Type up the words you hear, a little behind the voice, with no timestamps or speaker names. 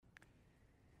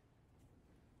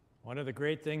One of the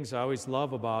great things I always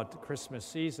love about the Christmas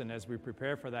season as we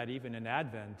prepare for that even in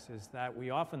Advent is that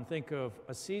we often think of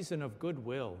a season of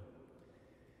goodwill,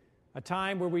 a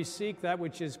time where we seek that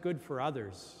which is good for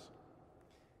others.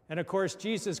 And of course,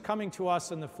 Jesus coming to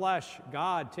us in the flesh,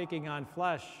 God taking on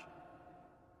flesh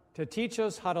to teach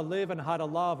us how to live and how to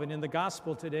love. And in the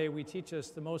gospel today, we teach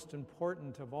us the most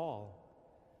important of all.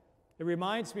 It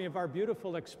reminds me of our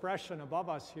beautiful expression above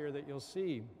us here that you'll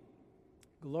see.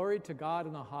 Glory to God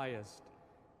in the highest,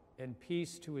 and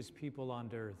peace to his people on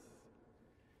earth.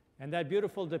 And that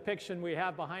beautiful depiction we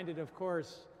have behind it, of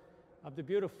course, of the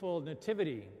beautiful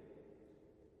nativity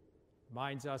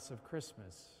reminds us of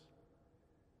Christmas.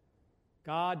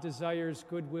 God desires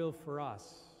goodwill for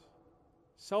us,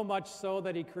 so much so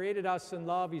that he created us in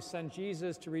love. He sent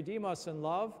Jesus to redeem us in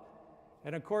love.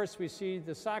 And of course, we see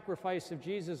the sacrifice of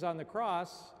Jesus on the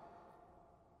cross.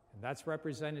 And that's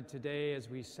represented today as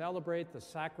we celebrate the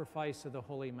sacrifice of the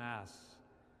Holy Mass,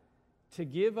 to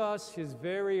give us his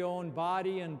very own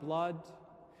body and blood,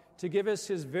 to give us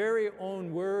his very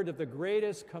own word of the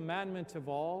greatest commandment of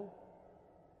all.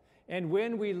 And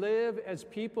when we live as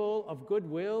people of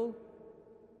goodwill,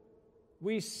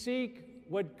 we seek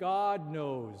what God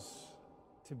knows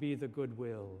to be the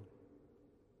goodwill,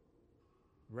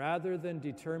 rather than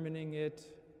determining it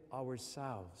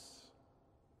ourselves.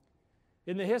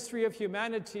 In the history of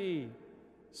humanity,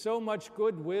 so much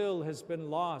goodwill has been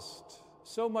lost,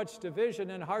 so much division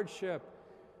and hardship,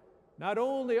 not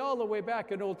only all the way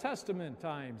back in Old Testament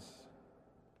times,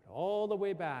 but all the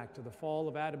way back to the fall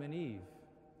of Adam and Eve,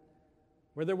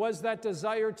 where there was that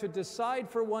desire to decide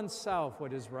for oneself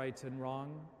what is right and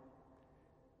wrong,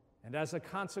 and as a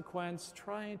consequence,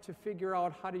 trying to figure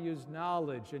out how to use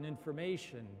knowledge and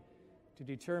information to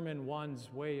determine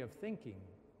one's way of thinking,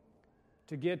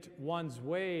 to get one's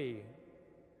way,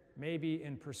 maybe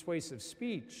in persuasive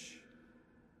speech,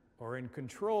 or in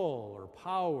control, or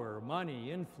power,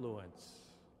 money, influence.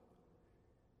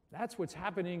 That's what's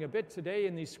happening a bit today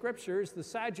in these scriptures. The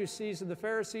Sadducees and the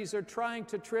Pharisees are trying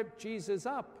to trip Jesus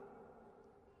up.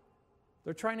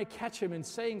 They're trying to catch him in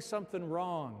saying something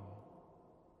wrong.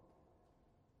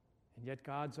 And yet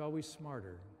God's always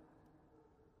smarter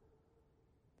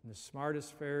than the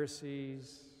smartest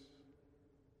Pharisees,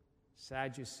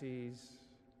 Sadducees,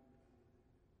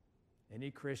 any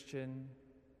Christian,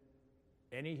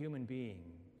 any human being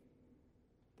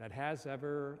that has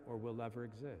ever or will ever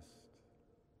exist.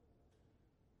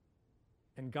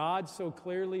 And God so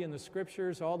clearly in the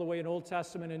scriptures, all the way in Old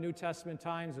Testament and New Testament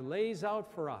times, lays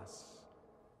out for us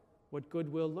what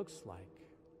goodwill looks like.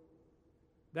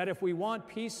 That if we want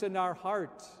peace in our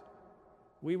heart,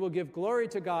 we will give glory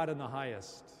to God in the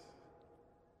highest,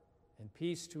 and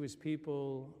peace to his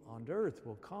people on earth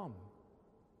will come.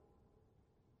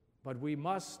 But we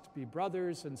must be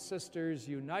brothers and sisters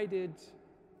united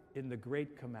in the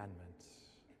great commandment.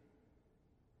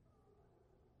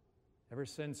 Ever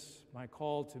since my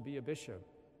call to be a bishop,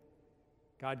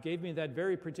 God gave me that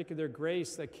very particular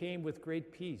grace that came with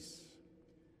great peace,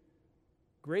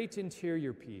 great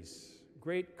interior peace,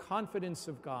 great confidence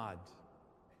of God.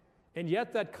 And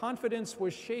yet that confidence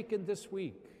was shaken this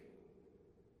week.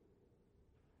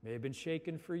 May have been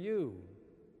shaken for you,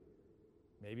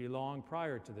 maybe long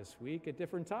prior to this week, at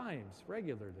different times,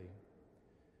 regularly.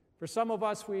 For some of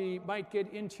us, we might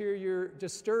get interior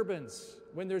disturbance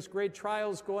when there's great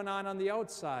trials going on the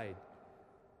outside,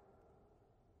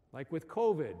 like with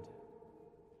COVID.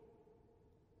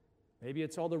 Maybe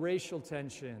it's all the racial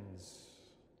tensions,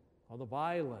 all the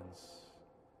violence,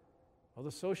 all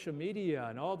the social media,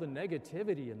 and all the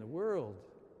negativity in the world.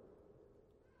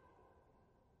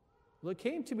 Well, it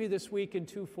came to me this week in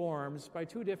two forms by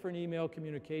two different email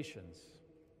communications,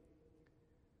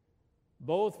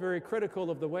 both very critical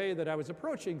of the way that I was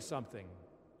approaching something.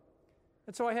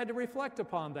 And so I had to reflect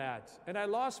upon that. And I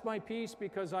lost my peace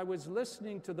because I was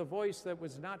listening to the voice that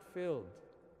was not filled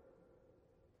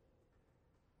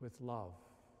with love.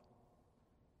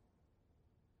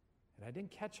 And I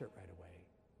didn't catch it right away.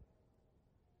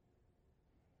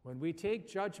 When we take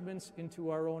judgments into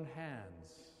our own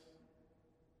hands,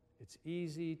 it's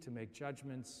easy to make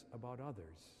judgments about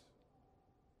others.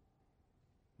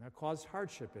 And that caused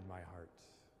hardship in my heart,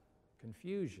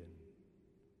 confusion.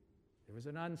 There was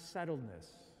an unsettledness.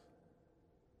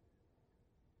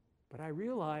 But I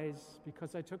realized,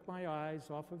 because I took my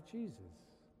eyes off of Jesus,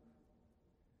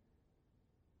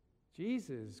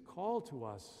 Jesus called to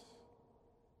us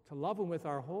to love him with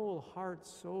our whole heart,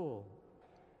 soul,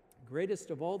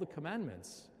 greatest of all the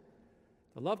commandments.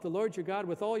 To love the Lord your God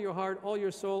with all your heart, all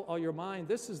your soul, all your mind.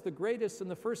 This is the greatest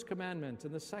and the first commandment,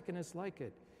 and the second is like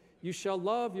it. You shall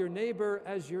love your neighbor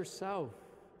as yourself.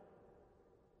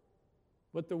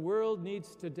 What the world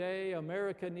needs today,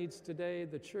 America needs today,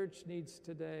 the church needs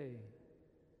today,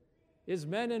 is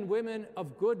men and women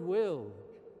of goodwill,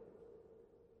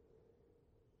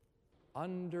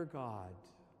 under God,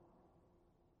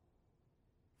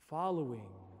 following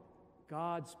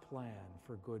God's plan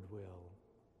for goodwill,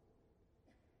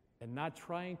 and not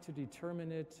trying to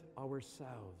determine it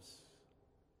ourselves.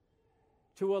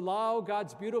 To allow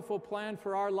God's beautiful plan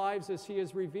for our lives as He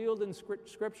is revealed in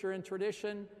Scripture and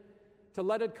tradition, to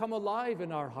let it come alive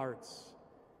in our hearts,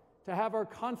 to have our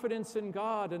confidence in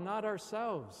God and not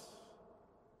ourselves.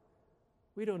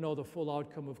 We don't know the full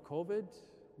outcome of COVID.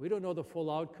 We don't know the full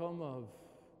outcome of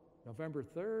November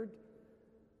 3rd,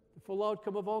 the full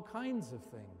outcome of all kinds of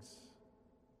things.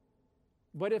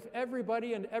 But if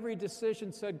everybody and every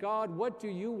decision said, God, what do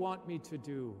you want me to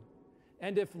do?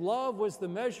 And if love was the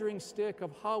measuring stick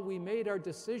of how we made our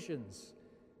decisions,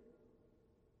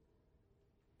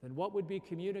 then what would be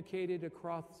communicated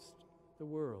across the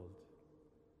world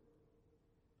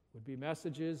would be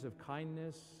messages of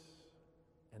kindness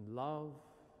and love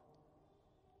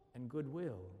and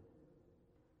goodwill,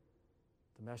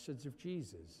 the message of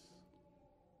Jesus.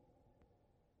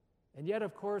 And yet,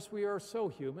 of course, we are so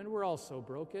human. We're all so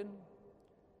broken.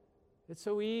 It's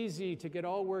so easy to get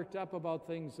all worked up about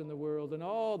things in the world and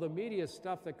all the media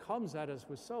stuff that comes at us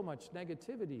with so much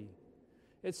negativity.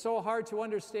 It's so hard to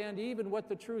understand even what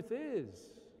the truth is.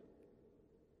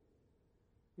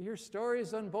 We hear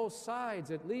stories on both sides.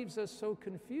 It leaves us so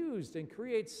confused and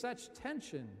creates such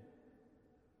tension.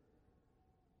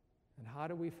 And how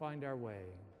do we find our way?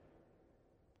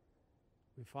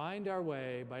 We find our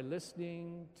way by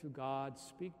listening to God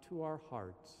speak to our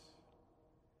hearts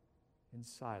in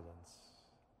silence.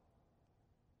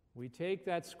 We take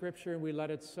that scripture and we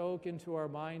let it soak into our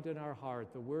mind and our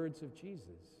heart, the words of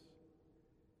Jesus.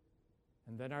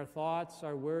 And then our thoughts,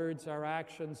 our words, our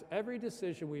actions, every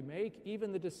decision we make,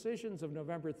 even the decisions of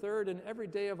November 3rd and every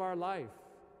day of our life,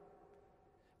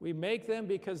 we make them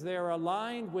because they are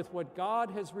aligned with what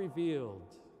God has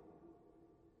revealed,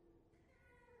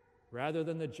 rather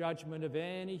than the judgment of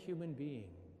any human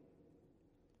being.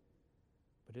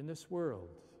 But in this world,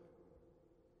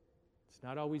 it's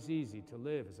not always easy to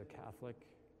live as a Catholic.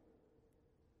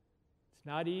 It's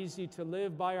not easy to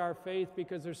live by our faith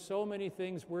because there's so many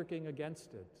things working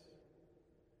against it.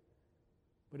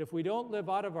 But if we don't live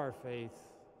out of our faith,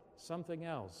 something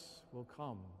else will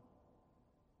come.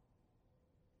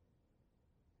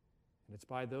 And it's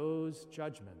by those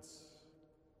judgments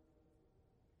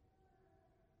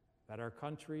that our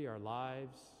country, our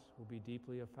lives will be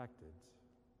deeply affected.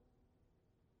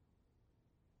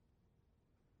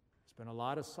 There's been a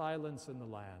lot of silence in the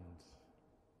land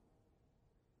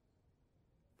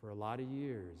for a lot of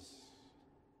years,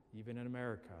 even in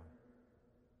America,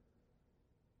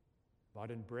 about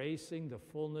embracing the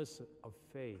fullness of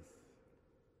faith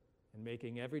and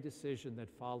making every decision that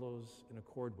follows in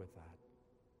accord with that.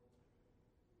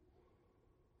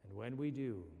 And when we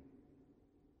do,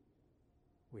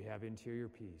 we have interior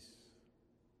peace.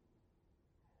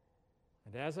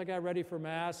 And as I got ready for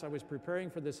Mass, I was preparing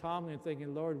for this homily and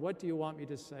thinking, Lord, what do you want me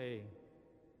to say?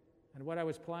 And what I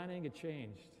was planning, it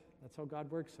changed. That's how God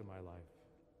works in my life.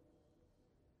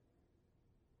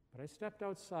 But I stepped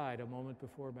outside a moment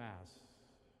before Mass,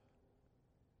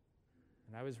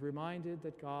 and I was reminded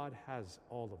that God has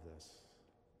all of this,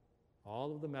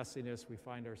 all of the messiness we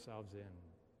find ourselves in.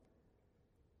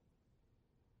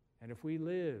 And if we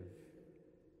live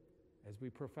as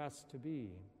we profess to be,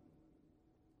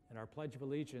 and our Pledge of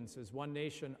Allegiance is one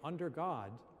nation under God,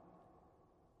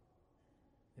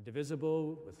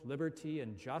 indivisible with liberty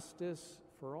and justice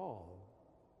for all,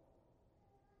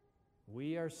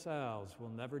 we ourselves will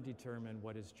never determine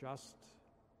what is just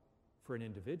for an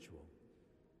individual.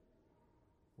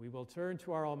 We will turn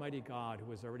to our Almighty God who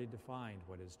has already defined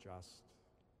what is just.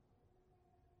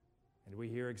 And we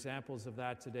hear examples of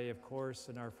that today, of course,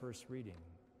 in our first reading.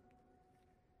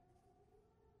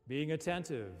 Being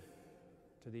attentive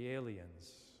to the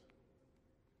aliens,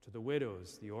 to the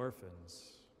widows, the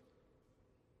orphans.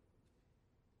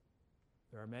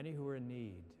 There are many who are in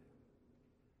need.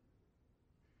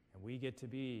 And we get to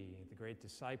be the great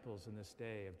disciples in this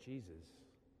day of Jesus.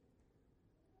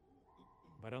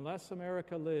 But unless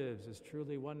America lives as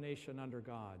truly one nation under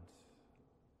God,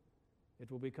 it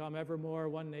will become ever more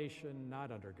one nation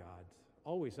not under God,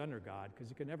 always under God, because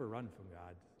you can never run from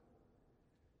God,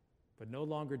 but no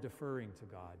longer deferring to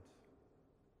God.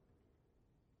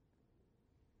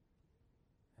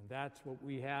 And that's what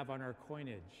we have on our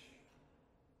coinage,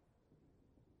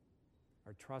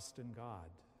 our trust in God.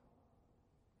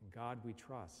 In God we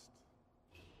trust.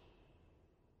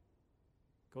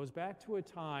 Goes back to a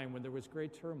time when there was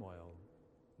great turmoil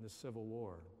in the Civil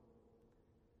War.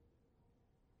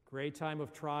 Great time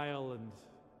of trial, and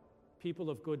people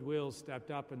of goodwill stepped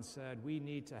up and said, we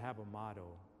need to have a motto.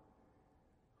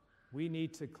 We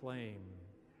need to claim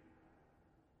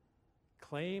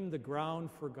the ground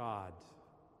for God.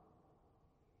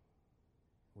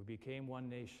 We became one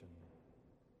nation.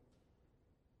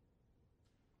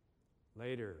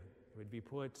 Later, it would be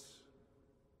put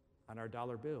on our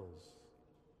dollar bills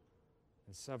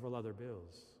and several other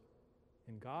bills.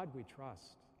 In God we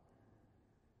trust.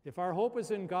 If our hope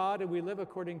is in God and we live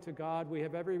according to God, we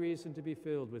have every reason to be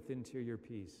filled with interior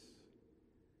peace.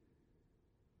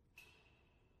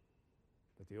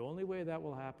 But the only way that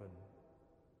will happen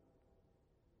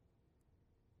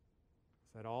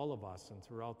is that all of us and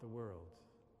throughout the world,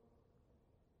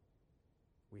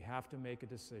 we have to make a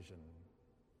decision.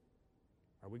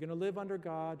 Are we going to live under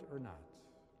God or not?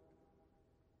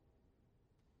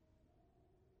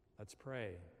 Let's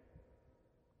pray.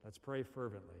 Let's pray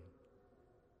fervently.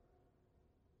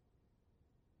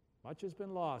 Much has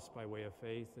been lost by way of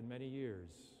faith in many years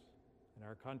in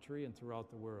our country and throughout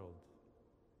the world.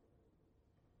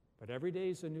 But every day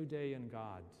is a new day in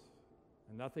God,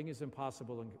 and nothing is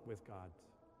impossible with God.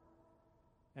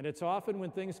 And it's often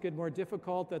when things get more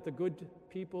difficult that the good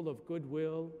people of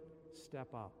goodwill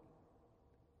step up.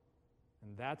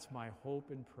 And that's my hope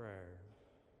and prayer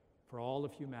for all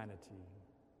of humanity.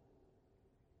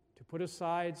 To put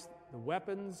aside the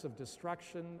weapons of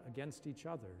destruction against each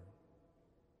other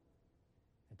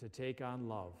and to take on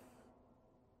love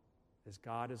as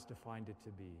God has defined it to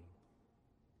be.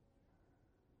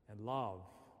 And love,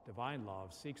 divine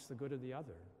love, seeks the good of the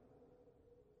other.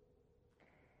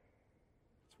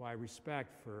 That's why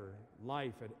respect for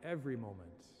life at every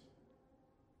moment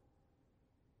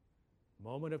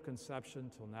of conception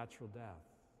till natural death,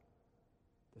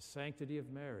 the sanctity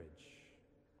of marriage,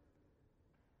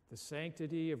 the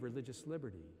sanctity of religious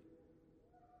liberty.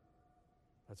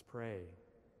 Let's pray.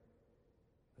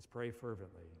 Let's pray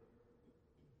fervently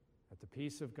that the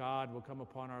peace of God will come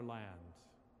upon our land,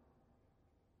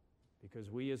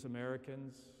 because we as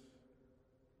Americans,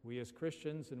 we as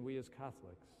Christians, and we as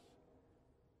Catholics,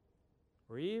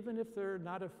 or even if they're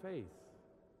not of faith,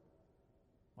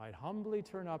 might humbly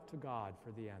turn up to God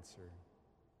for the answer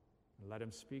and let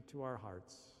Him speak to our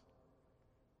hearts.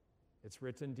 It's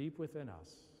written deep within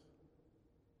us.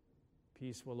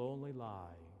 Peace will only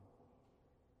lie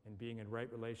in being in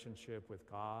right relationship with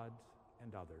God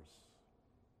and others.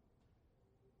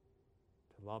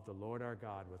 To love the Lord our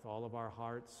God with all of our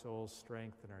heart, soul,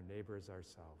 strength, and our neighbor as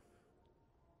ourselves.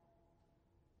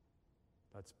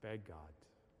 Let's beg God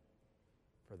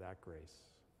for that grace.